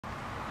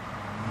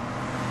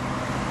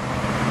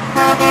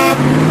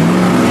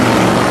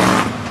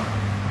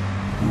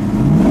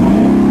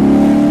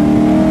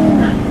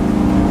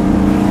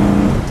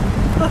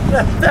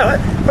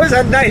That was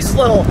a nice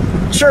little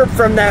chirp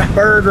from that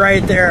bird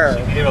right there.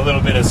 She gave a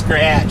little bit of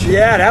scratch.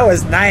 Yeah, that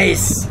was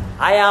nice.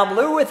 Hi, I'm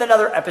Lou with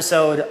another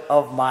episode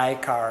of My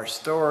Car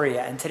Story.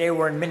 And today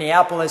we're in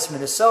Minneapolis,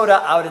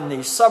 Minnesota, out in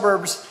the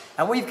suburbs.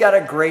 And we've got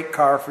a great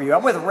car for you.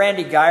 I'm with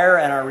Randy Geyer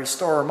and our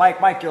restorer, Mike.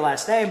 Mike, your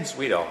last name?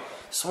 Swedal.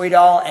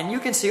 Swedal. And you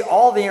can see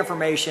all the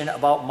information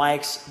about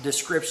Mike's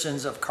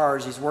descriptions of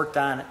cars he's worked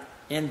on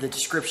in the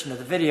description of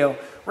the video.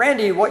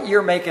 Randy, what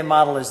year, make, and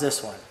model is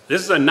this one?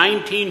 This is a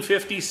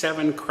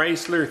 1957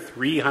 Chrysler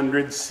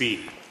 300C.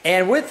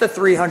 And with the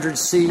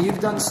 300C, you've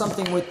done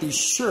something with these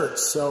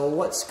shirts. So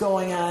what's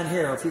going on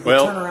here? If you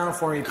could turn around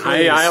for me,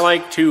 please. I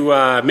like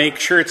to make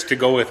shirts to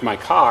go with my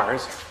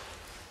cars.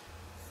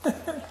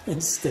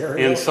 In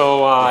stereo. And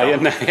so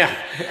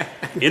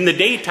in the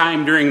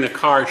daytime during the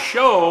car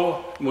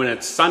show, when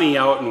it's sunny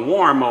out and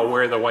warm, I'll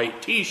wear the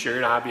white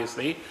t-shirt,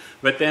 obviously.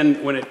 But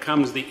then when it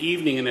comes the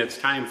evening and it's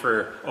time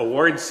for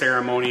award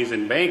ceremonies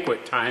and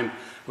banquet time,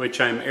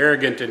 which I'm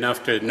arrogant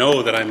enough to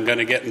know that I'm going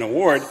to get an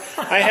award,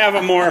 I have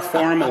a more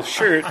formal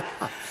shirt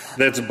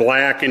that's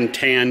black and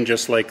tan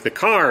just like the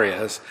car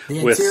is,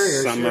 with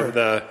some of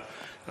the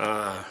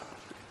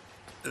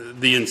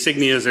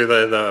insignias or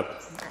the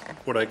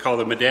what I call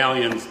the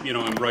medallions, you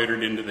know,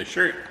 embroidered into the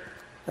shirt.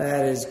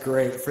 That is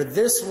great. For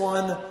this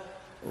one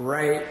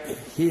right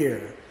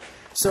here.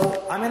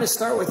 So I'm going to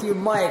start with you,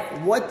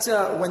 Mike. What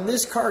when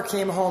this car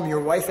came home,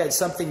 your wife had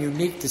something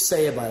unique to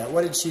say about it.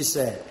 What did she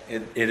say?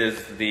 It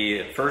is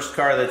the first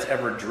car that's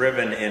ever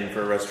driven in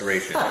for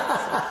restoration. and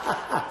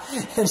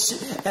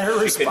her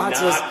response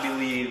could was, not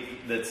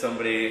believe that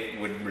somebody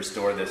would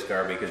restore this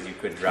car because you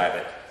could drive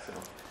it.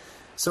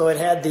 So it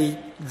had the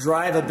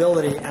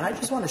drivability, and I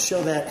just want to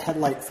show that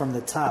headlight from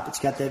the top. It's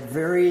got that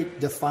very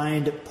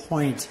defined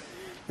point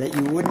that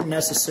you wouldn't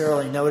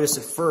necessarily notice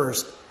at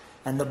first,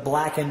 and the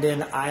blackened in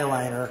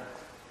eyeliner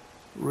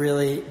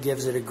really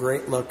gives it a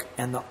great look,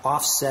 and the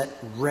offset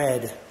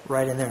red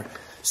right in there.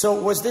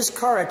 So was this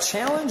car a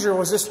challenge, or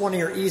was this one of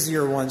your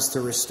easier ones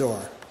to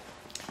restore?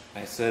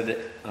 I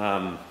said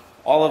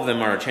all of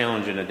them are a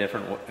challenge in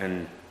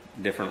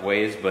different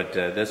ways, but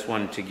this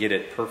one, to get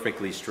it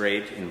perfectly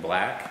straight in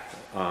black,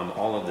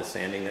 all of the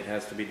sanding that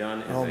has to be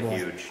done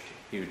is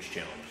huge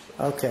challenge.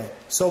 So. Okay,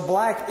 so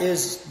black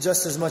is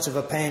just as much of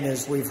a pain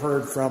as we've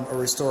heard from a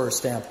restorer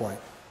standpoint.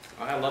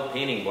 I love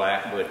painting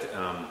black,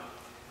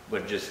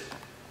 but just,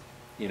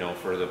 you know,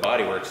 for the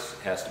bodyworks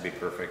it has to be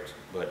perfect.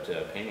 But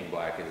painting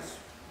black is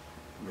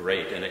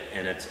great, and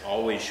it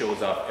always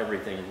shows off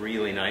everything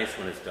really nice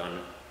when it's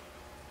done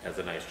as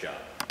a nice job.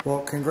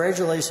 Well,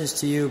 congratulations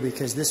to you,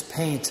 because this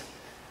paint,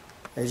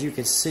 as you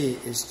can see,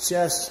 is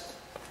just,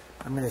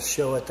 I'm going to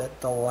show it that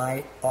the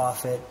light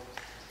off it,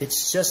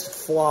 it's just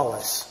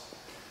flawless.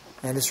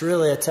 And it's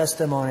really a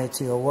testimony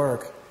to your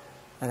work.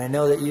 And I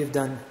know that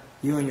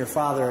you and your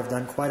father have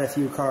done quite a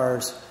few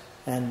cars,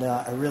 and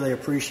I really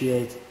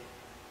appreciate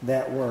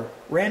that work.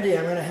 Randy,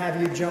 I'm going to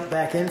have you jump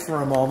back in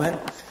for a moment.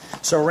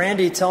 So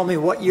Randy, tell me,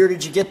 what year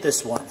did you get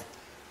this one?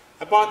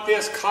 I bought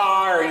this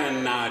car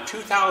in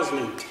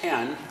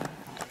 2010,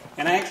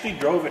 and I actually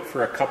drove it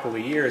for a couple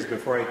of years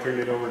before I turned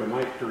it over to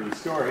Mike to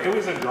restore it. It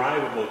was a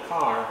drivable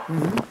car,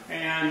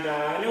 and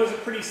it was a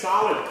pretty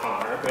solid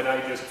car, but I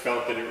just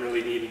felt that it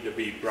really needed to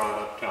be brought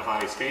up to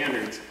high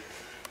standards.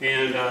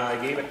 And I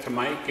gave it to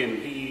Mike, and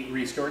he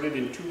restored it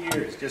in 2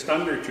 years, just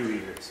under 2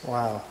 years.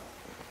 Wow.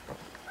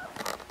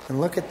 And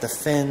look at the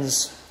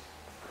fins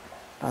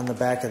on the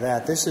back of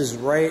that. This is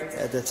right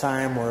at the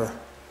time where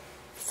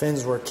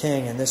fins were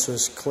king, and this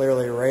was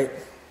clearly right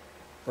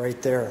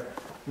there.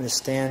 I'm going to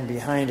stand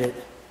behind it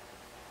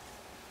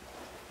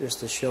just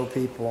to show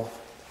people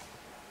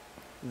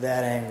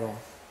that angle.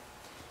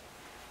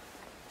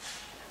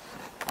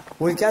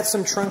 We've got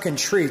some trunk and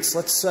treats.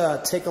 Let's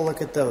take a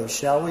look at those,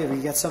 shall we?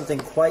 We've got something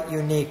quite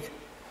unique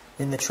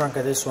in the trunk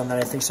of this one that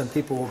I think some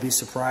people will be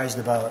surprised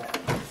about.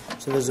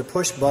 So there's a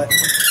push button.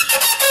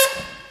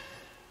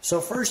 So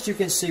first you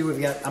can see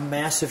we've got a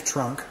massive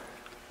trunk.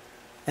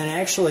 And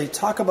actually,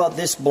 talk about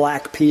this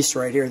black piece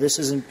right here. This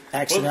isn't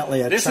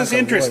accidentally a chunk of wood. This is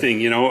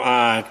interesting, you know.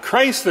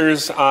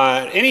 Chrysler's,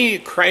 any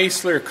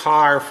Chrysler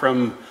car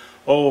from,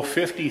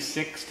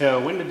 56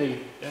 to,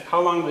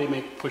 how long do they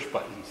make push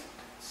buttons?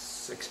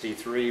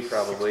 63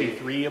 probably.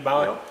 63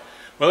 about? Yep.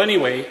 Well,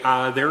 anyway,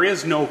 there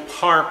is no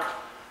park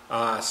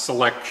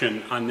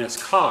selection on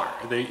this car.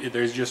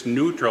 There's just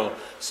neutral.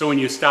 So when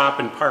you stop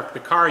and park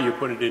the car, you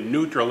put it in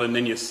neutral, and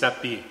then you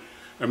set the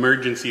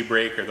emergency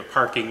brake or the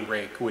parking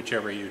brake,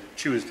 whichever you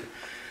choose to.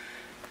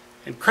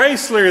 And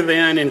Chrysler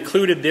then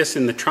included this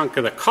in the trunk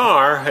of the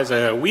car as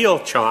a wheel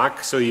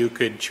chock, so you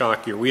could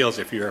chock your wheels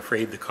if you're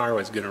afraid the car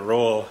was going to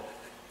roll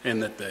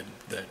and that the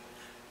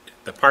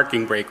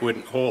parking brake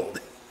wouldn't hold.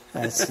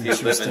 That's if you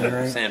live in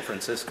right? San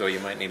Francisco,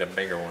 you might need a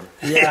bigger one.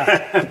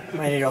 Yeah,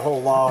 might need a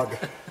whole log.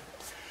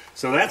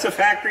 So that's a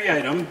factory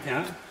item,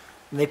 yeah.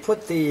 They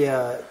put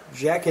the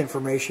jack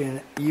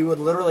information. You would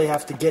literally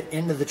have to get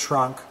into the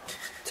trunk,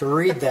 to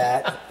read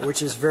that,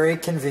 which is very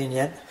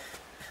convenient,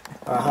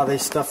 how they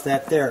stuff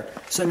that there.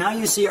 So now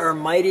you see our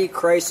mighty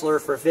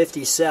Chrysler for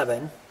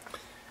 57,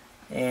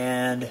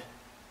 and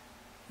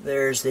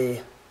there's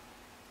the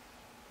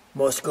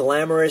most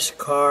glamorous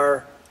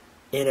car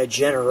in a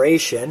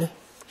generation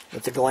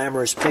with the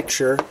glamorous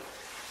picture.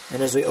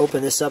 And as we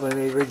open this up, I'm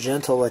going to be very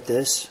gentle with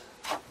this,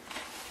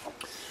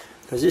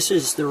 because this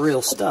is the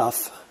real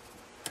stuff.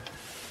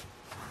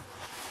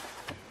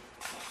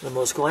 The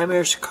most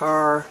glamorous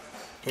car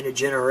in a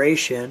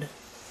generation.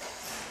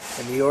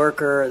 The New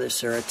Yorker, the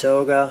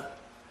Saratoga,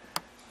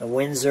 the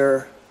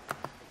Windsor.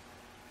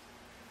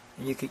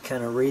 And you could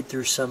kind of read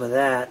through some of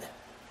that.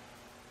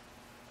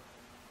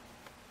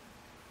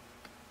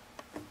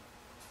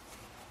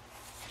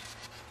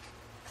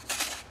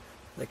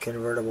 The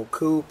convertible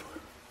coupe,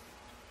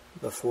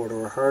 the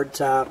four-door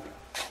hardtop,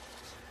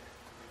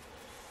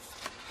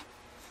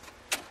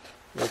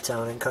 the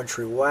Town and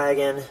Country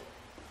wagon,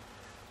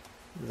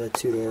 the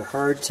two-door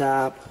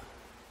hardtop,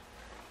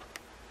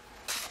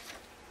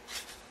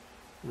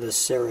 the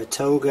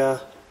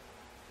Saratoga,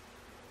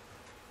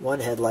 one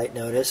headlight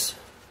notice,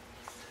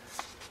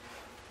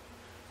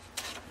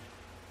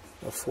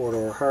 the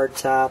four-door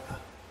hardtop,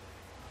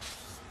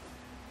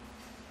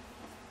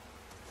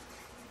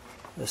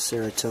 the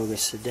Saratoga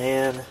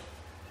sedan,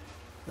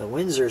 the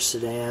Windsor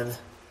sedan,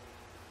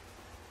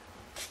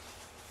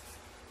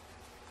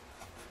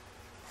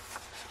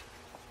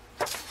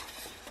 got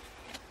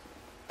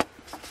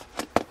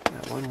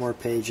one more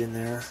page in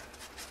there.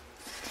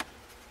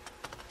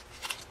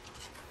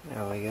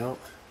 There we go.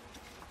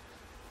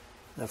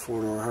 The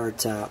four-door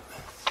hardtop.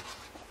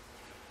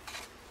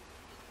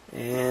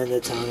 And the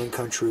Town and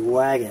Country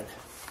wagon.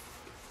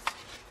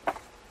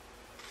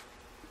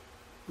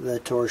 The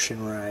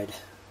torsion ride.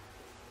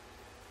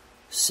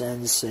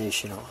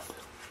 Sensational.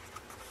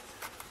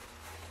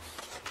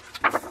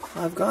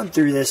 I've gone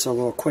through this a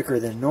little quicker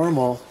than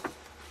normal.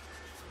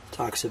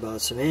 Talks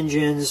about some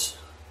engines.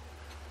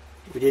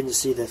 We didn't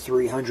see the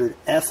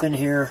 300F in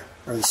here,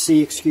 or the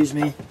C, excuse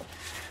me.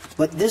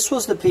 But this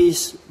was the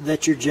piece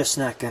that you're just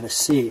not going to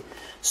see.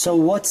 So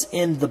what's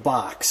in the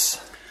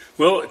box?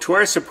 Well, to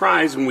our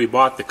surprise, when we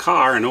bought the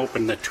car and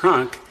opened the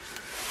trunk,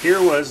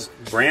 here was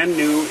brand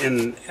new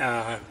in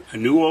a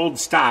new old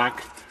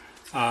stock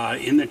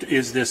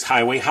is this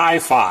Highway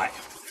Hi-Fi.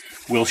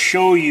 We'll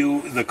show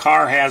you the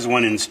car has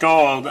one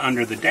installed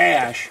under the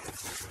dash,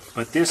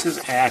 but this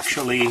is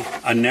actually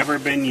a never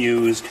been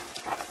used.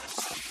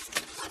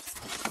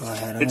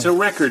 It's a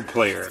record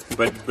player,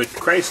 but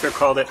Chrysler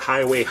called it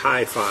Highway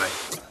Hi-Fi.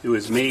 It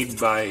was made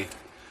by,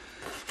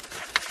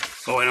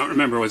 oh, I don't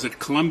remember, was it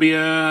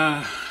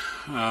Columbia?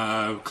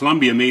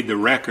 Columbia made the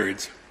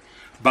records,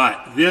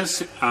 but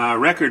this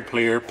record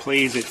player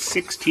plays at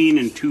 16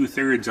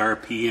 2/3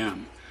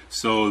 RPM.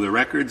 So the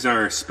records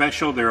are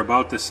special. They're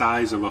about the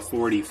size of a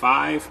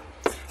 45,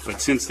 but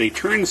since they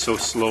turn so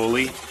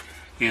slowly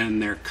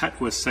and they're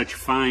cut with such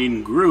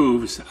fine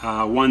grooves,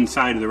 one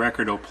side of the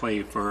record will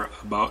play for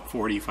about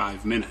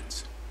 45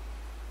 minutes.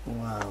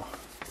 Wow.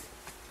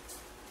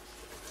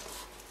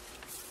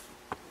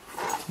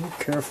 You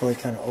carefully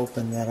kind of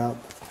open that up.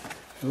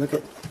 Look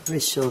at, let me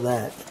show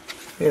that.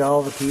 Look at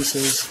all the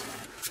pieces.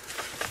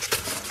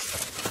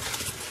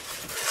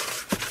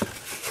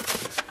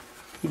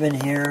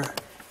 Even here.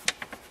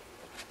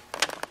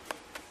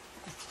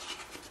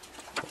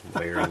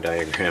 Wiring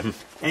diagram.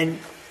 And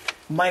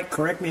Mike,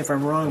 correct me if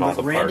I'm wrong,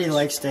 but Randy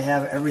likes to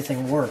have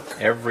everything work.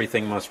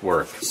 Everything must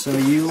work. So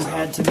you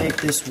had to make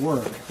this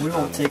work. We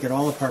won't take it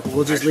all apart, but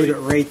we'll just leave it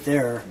right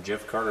there.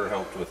 Jeff Carter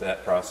helped with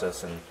that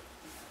process, and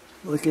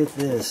look at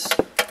this.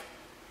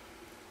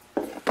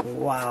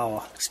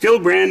 Wow. Still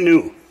brand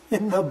new.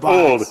 In the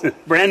box. Old.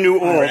 Brand new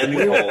old. brand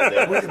new old.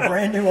 Yeah.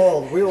 Brand new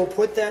old. We will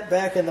put that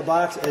back in the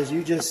box as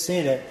you just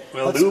seen it.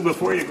 Well, Lou,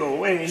 before you go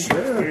away,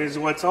 sure. Here's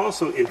what's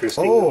also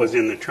interesting that was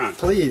in the trunk.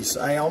 Please,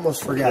 I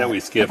almost forgot. That we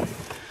skipped.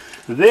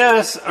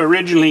 This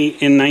originally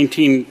in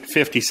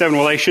 1957,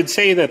 well, I should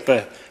say that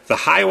the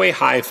Highway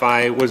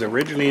Hi-Fi was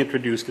originally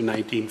introduced in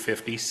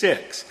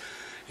 1956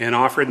 and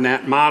offered in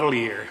that model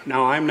year.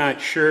 Now, I'm not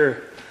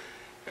sure.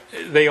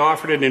 They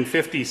offered it in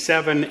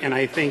 57 and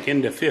I think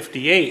into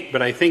 58,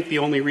 but I think the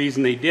only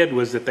reason they did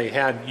was that they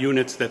had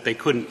units that they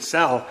couldn't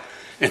sell,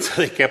 and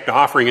so they kept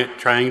offering it,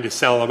 trying to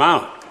sell them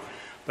out.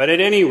 But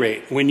at any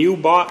rate, when you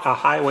bought a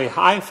Highway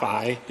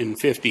Hi-Fi in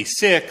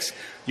 56,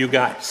 you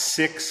got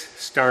 6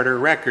 starter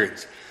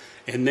records.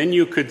 And then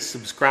you could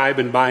subscribe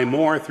and buy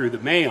more through the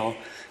mail,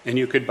 and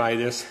you could buy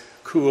this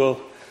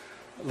cool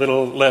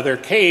little leather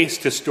case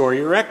to store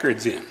your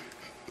records in.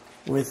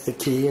 With the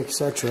key,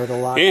 etc., to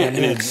lock them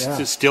in.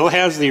 It still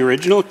has the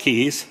original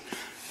keys.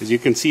 As you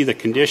can see, the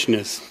condition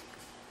is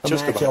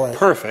just about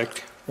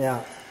perfect.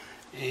 Yeah.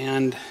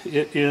 And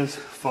it is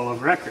full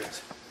of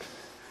records.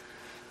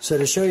 So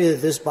to show you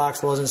that this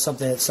box wasn't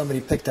something that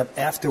somebody picked up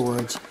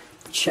afterwards,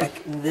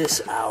 check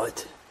this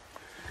out.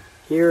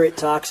 Here it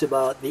talks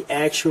about the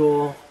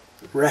actual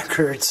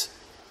records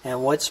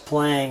and what's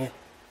playing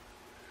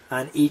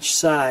on each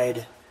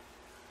side.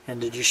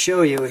 And to just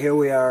show you, here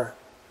we are,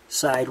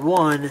 side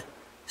 1,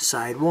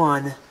 side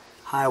 1,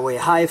 Highway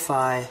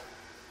Hi-Fi,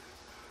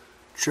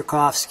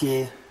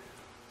 Tchaikovsky,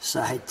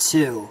 side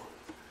 2.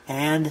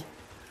 And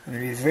I'm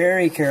going to be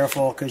very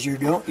careful because you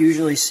don't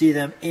usually see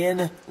them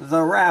in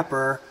the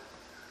wrapper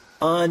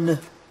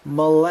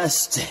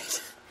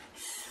unmolested.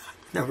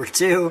 Number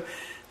 2,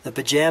 the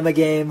Pajama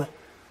Game,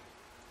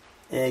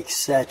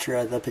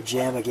 etc. The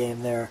Pajama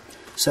Game there.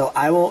 So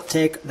I won't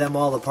take them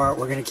all apart.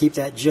 We're going to keep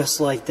that just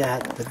like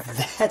that. But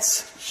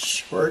that's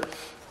short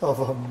of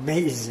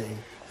amazing.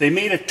 They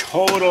made a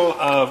total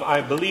of, I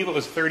believe it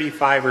was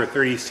 35 or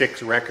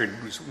 36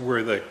 records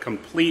were the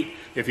complete,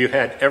 if you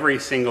had every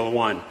single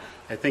one.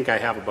 I think I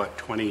have about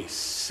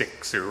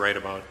 26 or right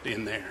about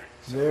in there.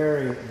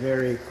 Very,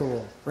 very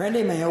cool.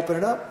 Randy, may I open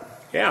it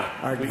up? Yeah.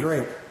 All right,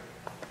 great.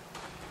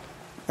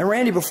 And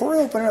Randy, before I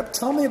open it up,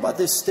 tell me about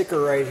this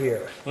sticker right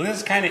here. Well, this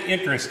is kind of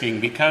interesting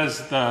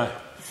because the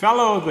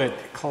fellow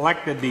that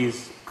collected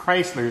these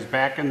Chryslers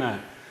back in the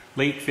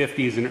late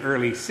 50s and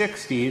early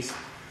 60s,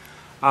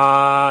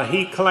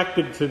 he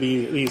collected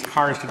these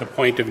cars to the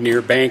point of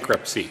near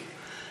bankruptcy.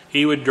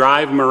 He would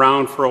drive them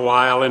around for a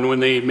while, and when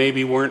they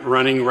maybe weren't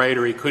running right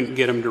or he couldn't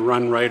get them to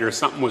run right or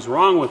something was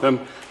wrong with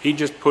them, he'd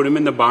just put them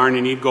in the barn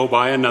and he'd go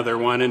buy another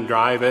one and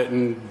drive it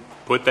and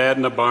put that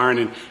in the barn,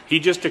 and he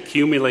just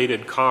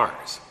accumulated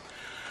cars.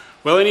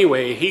 Well,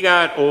 anyway, he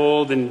got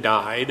old and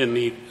died, and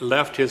he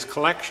left his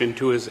collection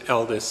to his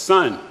eldest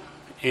son.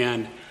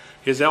 And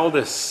his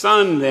eldest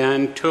son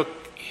then took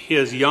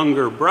his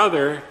younger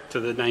brother to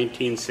the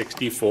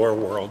 1964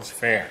 World's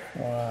Fair.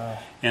 Wow.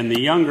 And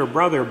the younger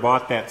brother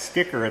bought that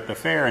sticker at the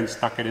fair and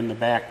stuck it in the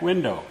back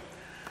window.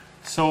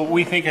 So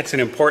we think it's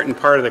an important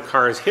part of the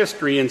car's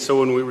history, and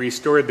so when we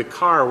restored the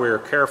car, we were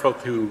careful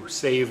to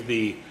save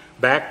the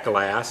back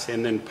glass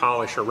and then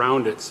polish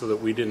around it so that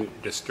we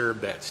didn't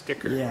disturb that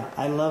sticker. Yeah,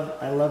 I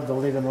love the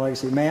Leaving the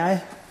Legacy. May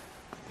I?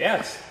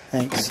 Yes.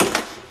 Thanks.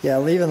 Yeah,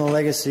 Leaving the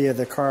Legacy of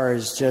the car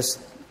is just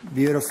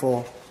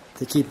beautiful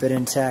to keep it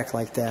intact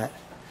like that.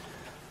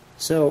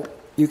 So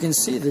you can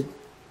see the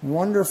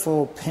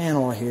wonderful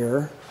panel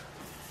here,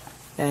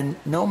 and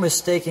no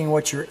mistaking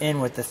what you're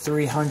in with the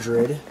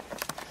 300.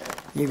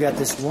 You've got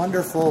this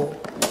wonderful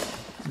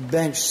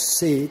bench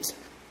seat.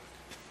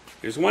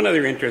 There's one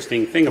other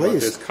interesting thing about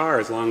Please. this car,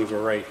 as long as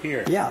we're right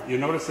here. Yeah.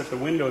 You'll notice that the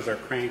windows are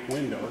crank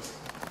windows,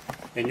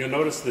 and you'll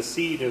notice the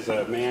seat is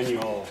a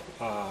manual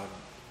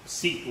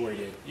seat where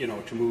you know,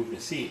 to move the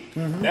seat.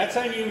 Mm-hmm. That's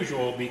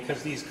unusual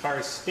because these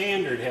cars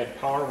standard had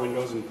power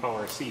windows and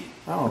power seat.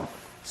 Oh.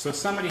 So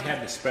somebody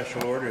had to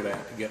special order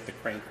that to get the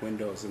crank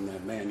windows and the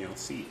manual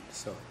seat.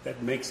 So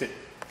that makes it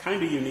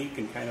kind of unique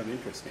and kind of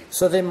interesting.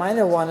 So they might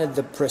have wanted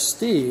the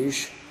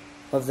prestige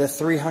of the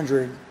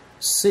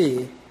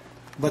 300C,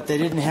 but they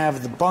didn't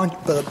have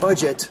the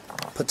budget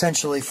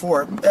potentially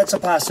for it. That's a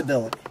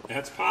possibility.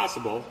 That's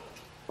possible.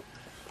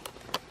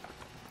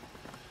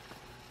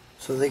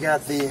 So they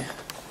got the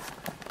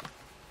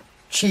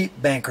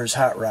cheap banker's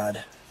hot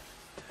rod.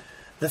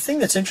 The thing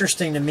that's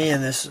interesting to me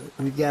in this,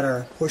 we've got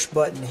our push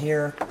button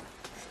here.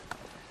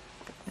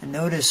 And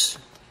notice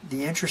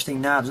the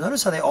interesting knobs.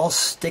 Notice how they all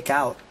stick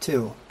out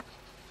too.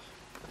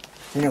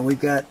 You know, we've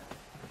got,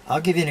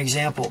 I'll give you an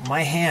example.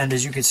 My hand,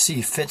 as you can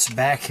see, fits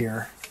back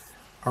here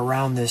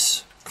around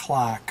this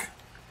clock.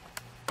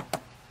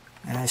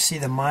 And I see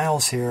the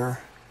miles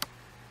here.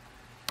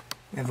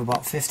 We have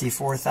about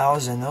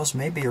 54,000. Those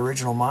may be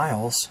original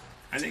miles.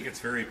 I think it's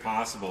very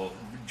possible.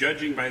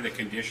 Judging by the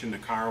condition the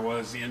car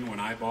was in when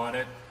I bought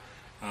it,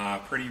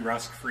 pretty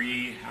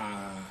rust-free,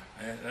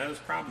 that was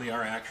probably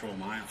our actual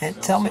miles. And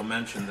You tell also me,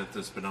 mentioned that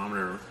the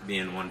speedometer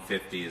being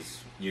 150 is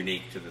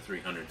unique to the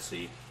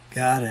 300C.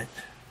 got it.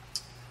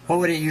 What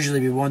would it usually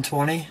be,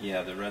 120?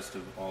 Yeah, the rest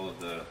of all of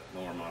the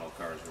lower model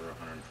cars were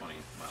 120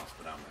 mile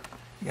speedometer.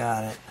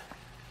 Got it.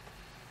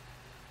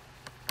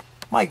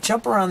 Mike,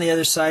 jump around the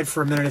other side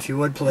for a minute if you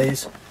would,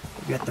 please.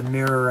 You got the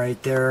mirror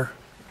right there.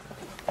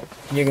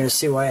 And you're going to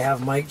see why I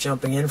have Mike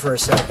jumping in for a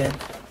second.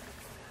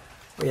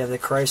 We have the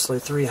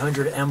Chrysler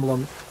 300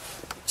 emblem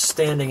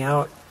standing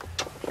out.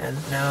 And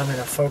now I'm going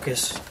to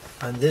focus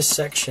on this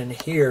section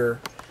here.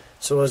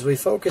 So as we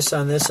focus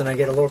on this and I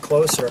get a little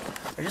closer,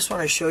 I just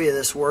want to show you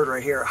this word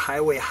right here,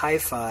 Highway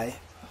Hi-Fi.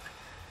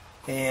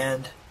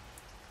 And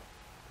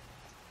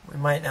we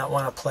might not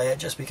want to play it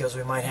just because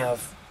we might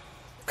have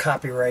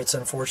copyrights,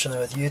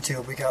 unfortunately, with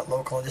YouTube. We got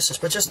local and distance,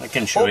 but just I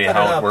can show you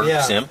how it works,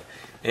 yeah. Sim.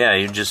 Yeah,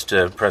 you just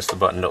press the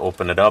button to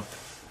open it up.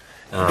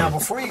 Now,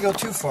 before you go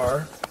too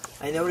far,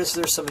 I notice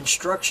there's some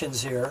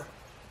instructions here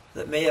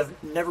that may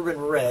have never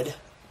been read,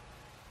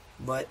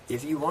 but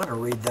if you want to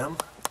read them,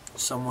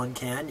 someone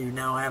can. You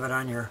now have it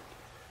on your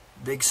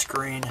big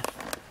screen.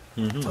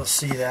 You'll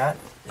see that.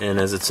 And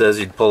as it says,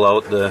 you'd pull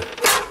out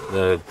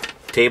the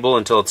table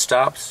until it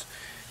stops.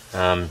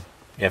 You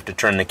have to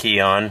turn the key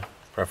on,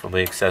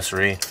 preferably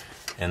accessory,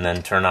 and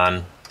then turn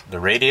on the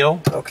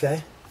radio.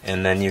 Okay.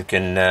 And then you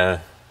can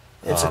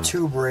It's a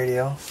tube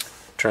radio.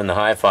 turn the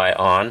hi-fi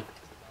on,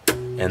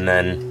 and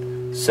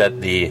then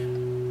set the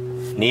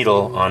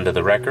needle onto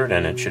the record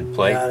and it should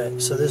play. Got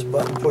it. So this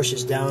button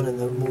pushes down and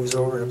it moves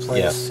over to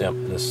place. Yes, yep.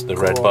 The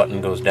red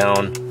button goes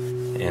down,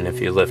 and if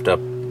you lift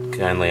up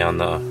kindly on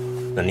the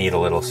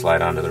needle, it'll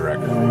slide onto the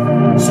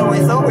record. So we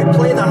thought we'd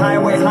play the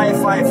Highway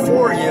Hi-Fi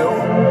for you.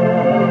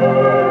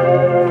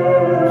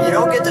 You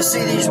don't get to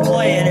see these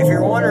play, and if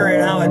you're wondering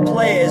how it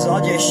plays,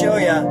 I'll just show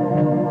you.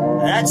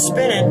 That's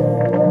spinning,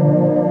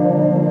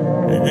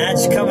 and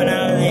that's coming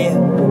out of the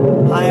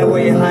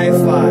Highway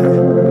Hi-Fi.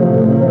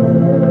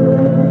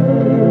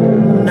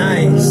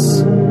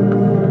 Nice.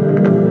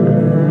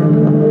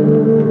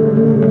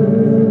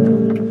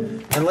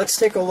 And let's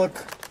take a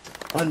look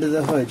under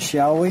the hood,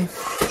 shall we?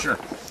 Sure.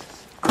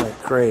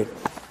 Great.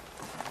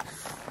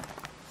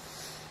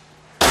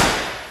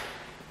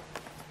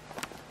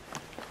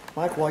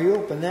 Mike, while you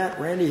open that,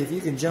 Randy, if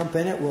you can jump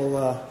in it, we'll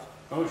oh,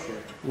 sure.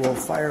 We'll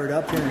fire it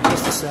up here in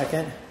just a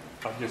second.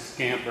 I'll just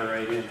scamper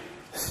right in.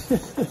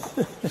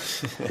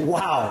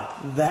 Wow,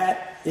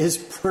 that is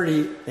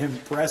pretty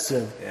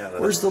impressive. Yeah,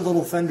 where's the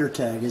little fender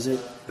tag? Is it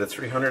the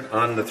 300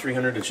 on the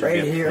 300? It should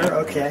right be here?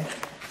 Okay,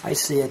 I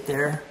see it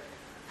there.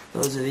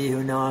 Those of you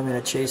who know, I'm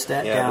going to chase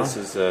that down. Yeah, this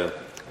is a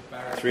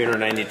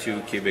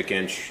 392 cubic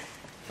inch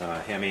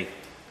Hemi.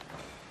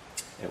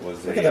 It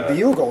was Look at the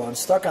bugle. I'm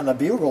stuck on the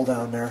bugle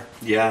down there.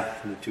 Yeah,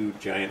 the two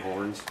giant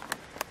horns.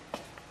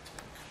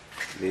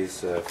 These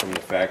from the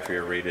factory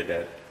are rated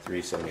at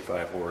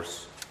 375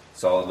 horse,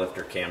 solid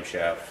lifter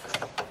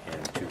camshaft,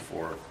 and two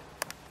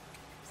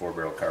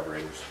four-barrel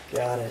carburetors.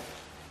 Got it.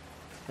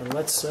 And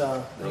let's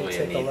Really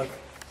take a neat. look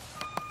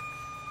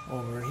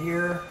over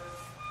here.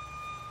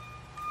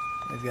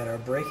 We've got our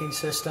braking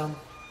system.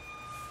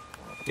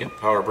 Yep,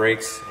 power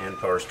brakes and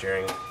power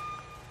steering.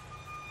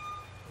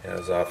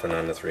 As often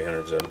on the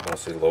 300s,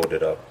 mostly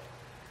loaded up.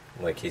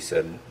 Like he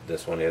said,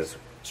 this one is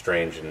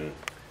strange in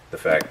the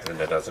fact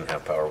that it doesn't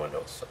have power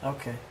windows. So.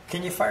 Okay.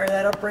 Can you fire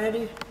that up,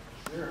 Randy?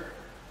 Sure.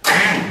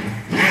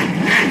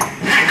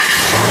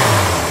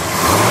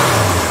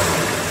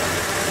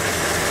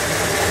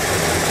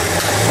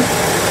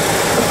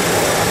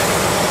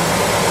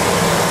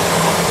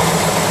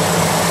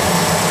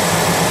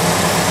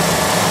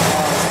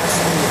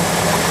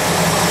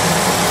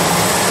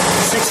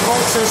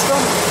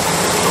 System?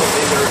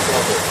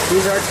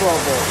 These are 12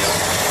 volts. Yep.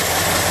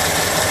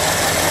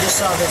 I just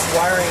saw this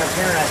wiring up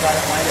here and I thought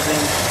it might have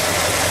been...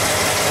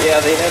 Yeah,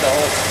 they had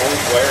all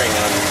exposed wiring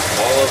on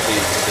all of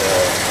these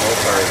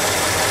mopars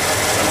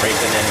for some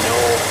reason, and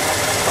no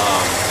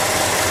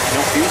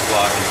fuse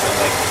block until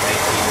like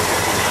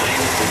 1959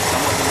 with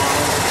some of the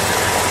models.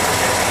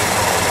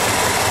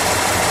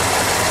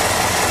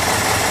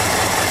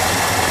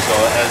 So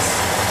as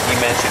he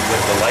mentioned with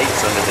the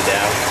lights under the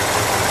dash,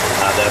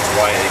 that's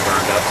why they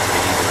burned up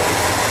pretty easily.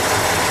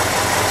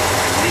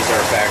 These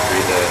are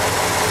factory, the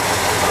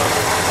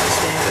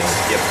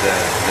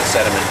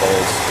sediment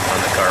bowls on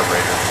the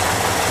carburetors.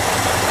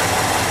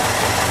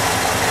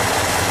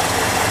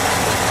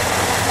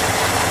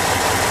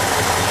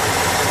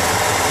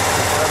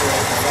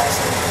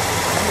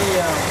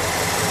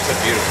 It's a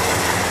beautiful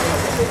one.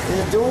 Is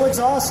it dual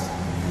exhaust?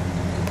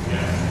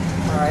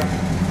 Yeah. All right.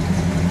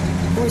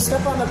 Can we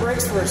step on the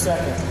brakes for a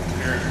second?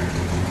 Sure.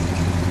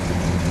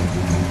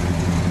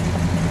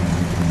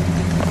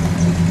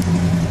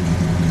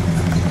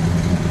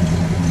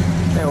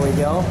 There we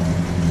go.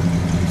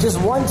 Just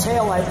one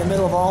tail light in the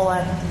middle of all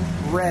that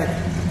red.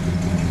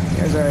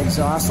 Here's our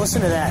exhaust.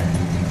 Listen to that.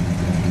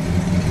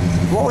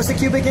 What was the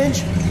cubic inch?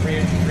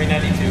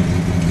 392.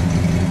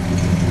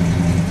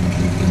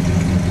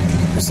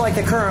 Just like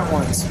the current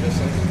ones.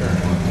 Just like the current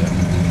one,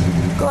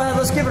 yeah. Go ahead,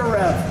 let's give it a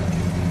rev.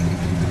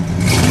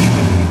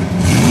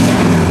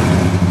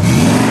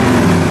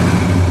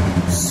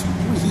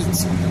 Sweet.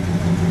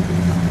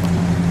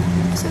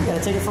 So we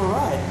gotta take it for a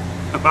ride.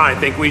 I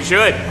think we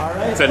should. All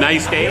right. It's a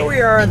nice day. Here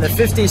we are in the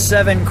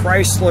 57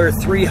 Chrysler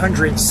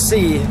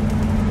 300C.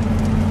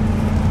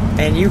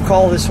 And you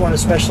call this one a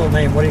special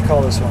name. What do you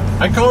call this one?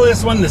 I call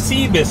this one the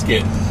Sea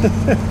Biscuit.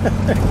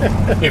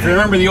 If you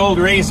remember the old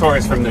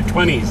racehorse from the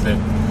 20s that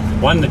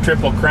won the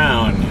Triple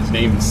Crown, his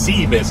name's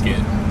Sea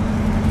Biscuit.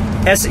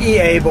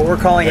 SEA, but we're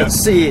calling it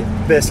Sea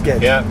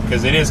Biscuit. Yeah,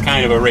 because it is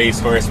kind of a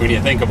racehorse when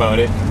you think about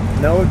it.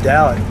 No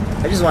doubt.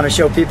 I just want to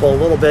show people a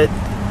little bit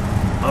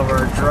of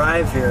our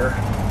drive here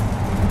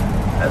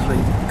as we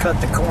cut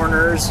the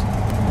corners.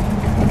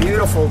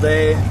 Beautiful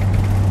day.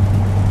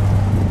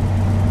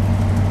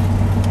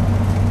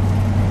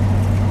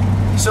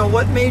 So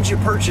what made you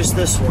purchase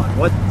this one?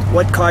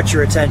 What caught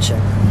your attention?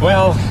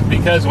 Well,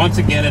 because once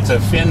again it's a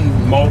Finn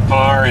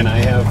Mopar, and I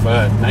have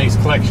a nice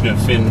collection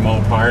of Finn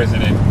Mopars,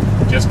 and it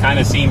just kind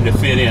of seemed to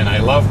fit in. I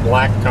love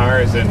black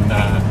cars, and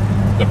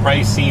the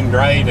price seemed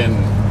right, and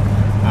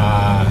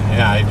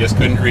yeah, I just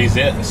couldn't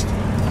resist.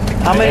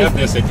 I have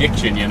this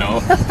addiction, you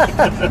know.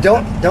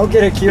 Don't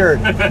get it cured.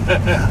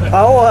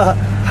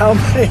 How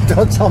many?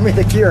 Don't tell me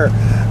the cure.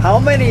 How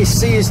many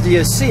C's do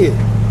you see?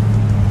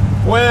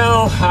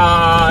 Well,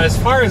 as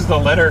far as the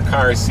letter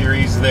car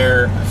series,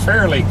 they're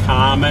fairly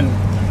common.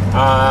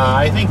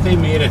 I think they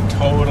made a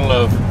total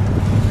of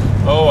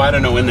oh, I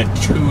don't know, in the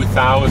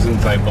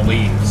 2000s, I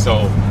believe.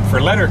 So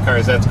for letter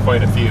cars, that's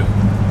quite a few.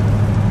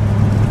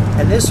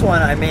 And this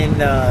one, I mean,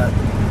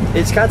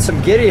 it's got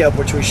some giddy up,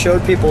 which we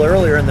showed people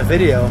earlier in the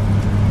video.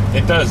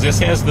 It does. This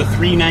has the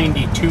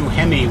 392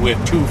 Hemi with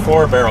 2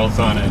 4-barrels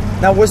on it.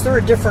 Now, was there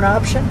a different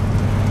option?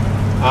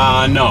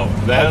 No.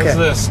 That's Okay.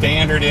 the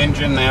standard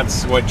engine.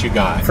 That's what you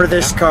got. For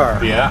this car?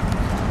 Yeah.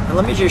 And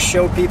let me just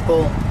show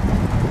people,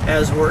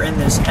 as we're in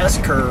this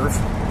S-curve,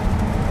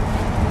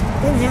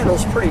 it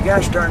handles pretty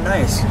gosh darn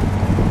nice.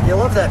 You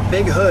love that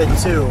big hood,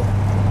 too.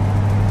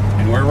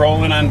 And we're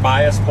rolling on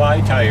bias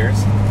ply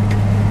tires.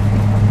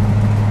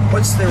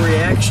 What's the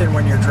reaction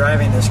when you're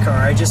driving this car?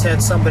 I just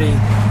had somebody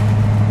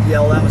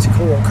yell, that was a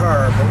cool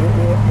car, but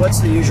what's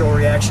the usual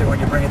reaction when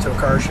you bring it to a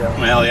car show?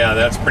 Well, yeah,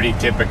 that's pretty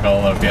typical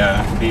of,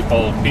 yeah,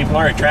 people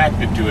are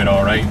attracted to it,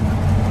 all right.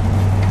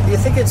 Do you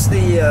think it's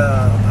the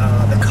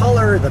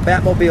color, the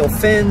Batmobile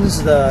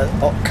fins, the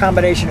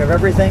combination of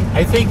everything?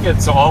 I think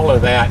it's all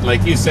of that.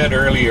 Like you said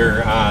earlier,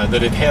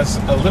 that it has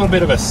a little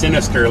bit of a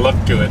sinister look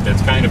to it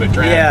that's kind of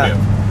attractive.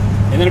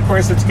 Yeah. And then, of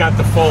course, it's got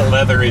the full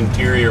leather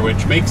interior,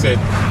 which makes it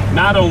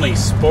not only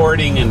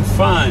sporting and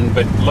fun,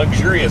 but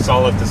luxurious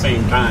all at the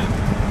same time.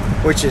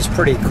 Which is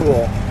pretty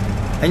cool.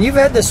 And you've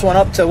had this one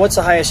up to, what's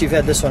the highest you've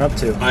had this one up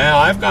to? Well,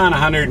 I've gone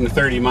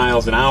 130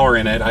 miles an hour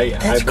in it. I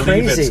believe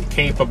crazy. it's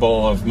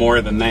capable of more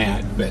than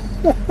that, but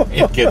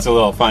it gets a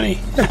little funny.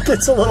 It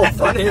gets a little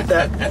funny at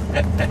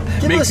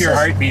that. Makes your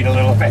heart beat a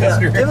little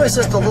faster. Yeah, give us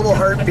just a little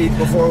heartbeat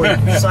before we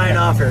sign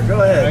off here.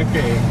 Go ahead.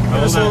 Okay.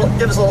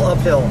 Give us a little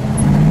uphill.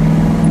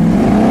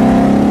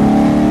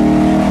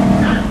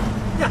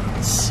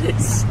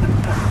 Jeez.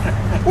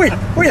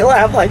 We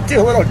laugh like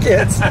two little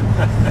kids.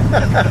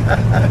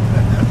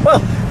 Well,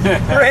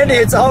 Randy,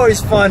 it's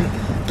always fun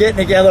getting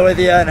together with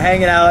you and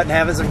hanging out and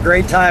having some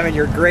great time in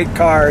your great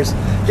cars,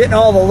 getting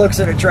all the looks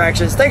and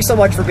attractions. Thanks so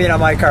much for being on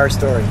My Car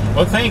Story.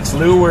 Well, thanks,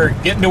 Lou. We're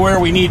getting to where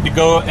we need to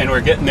go, and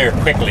we're getting there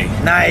quickly.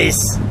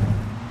 Nice.